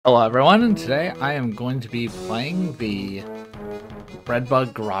Hello everyone, and today I am going to be playing the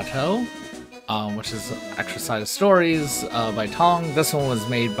Breadbug Grotto, which is Exercise Stories by Tong. This one was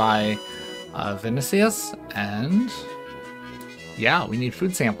made by Vinicius, and yeah, we need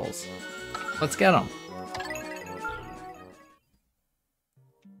food samples. Let's get them.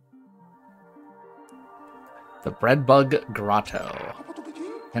 The Breadbug Grotto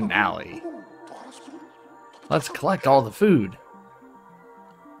Finale. Let's collect all the food.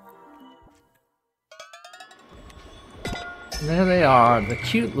 There they are, the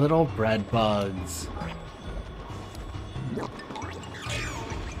cute little bread bugs.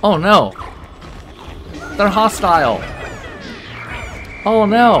 Oh no! They're hostile! Oh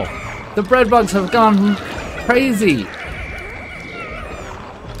no! The bread bugs have gone crazy!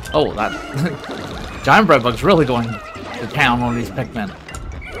 Oh, that giant bread bug's really going to town on these Pikmin.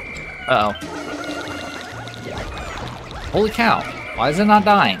 Uh-oh. Holy cow, why is it not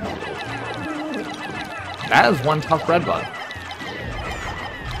dying? That is one tough bread bug.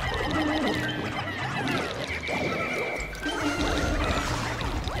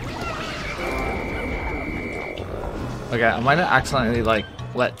 Okay, I might have accidentally,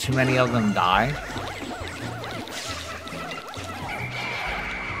 let too many of them die.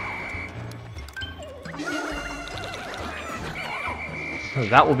 So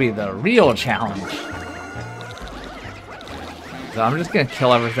that will be the real challenge. So I'm just gonna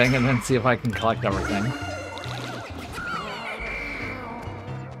kill everything and then see if I can collect everything.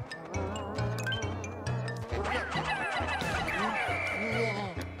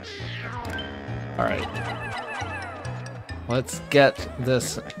 Alright. Let's get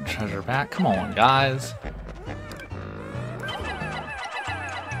this treasure back. Come on, guys.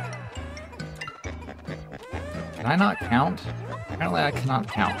 Can I not count? Apparently I cannot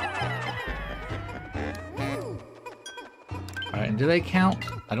count. Alright, and do they count?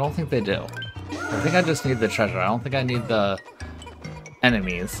 I don't think they do. I think I just need the treasure. I don't think I need the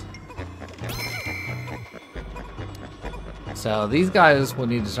enemies. So these guys will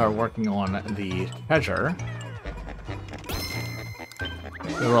need to start working on the treasure.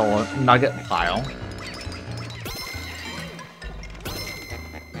 The little nugget pile.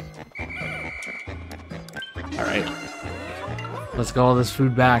 Alright. Let's get all this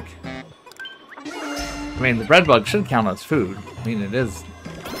food back. I mean, the bread bug should count as food. I mean, it is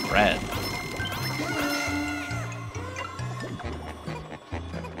bread.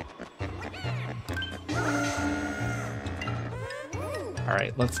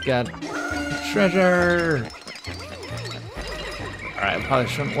 Alright, let's get treasure! Alright, I probably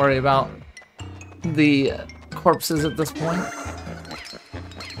shouldn't worry about the corpses at this point.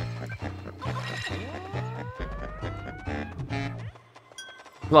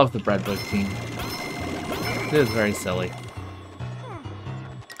 Love the Breadbug team. It is very silly.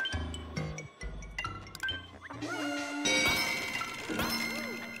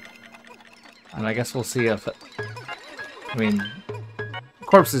 And I guess we'll see if... I mean,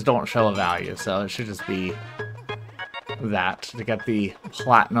 corpses don't show a value, so it should just be that to get the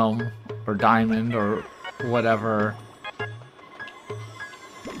platinum or diamond or whatever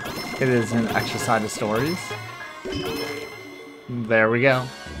it is in Exercise Stories. There we go.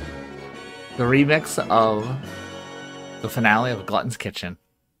 The remix of the finale of Glutton's Kitchen.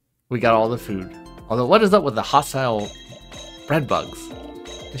 We got all the food. Although, what is up with the hostile bread bugs?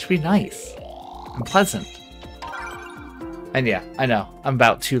 They should be nice and pleasant. And yeah, I know, I'm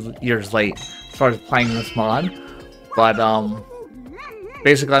about 2 years late as far as playing this mod. But,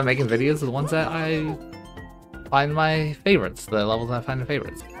 basically I'm making videos of the ones that I find my favorites, the levels I find my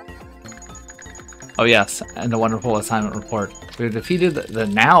favorites. Oh yes, and a wonderful assignment report. We defeated the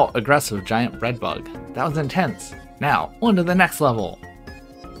now aggressive giant bread bug. That was intense. Now, on to the next level.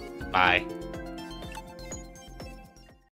 Bye.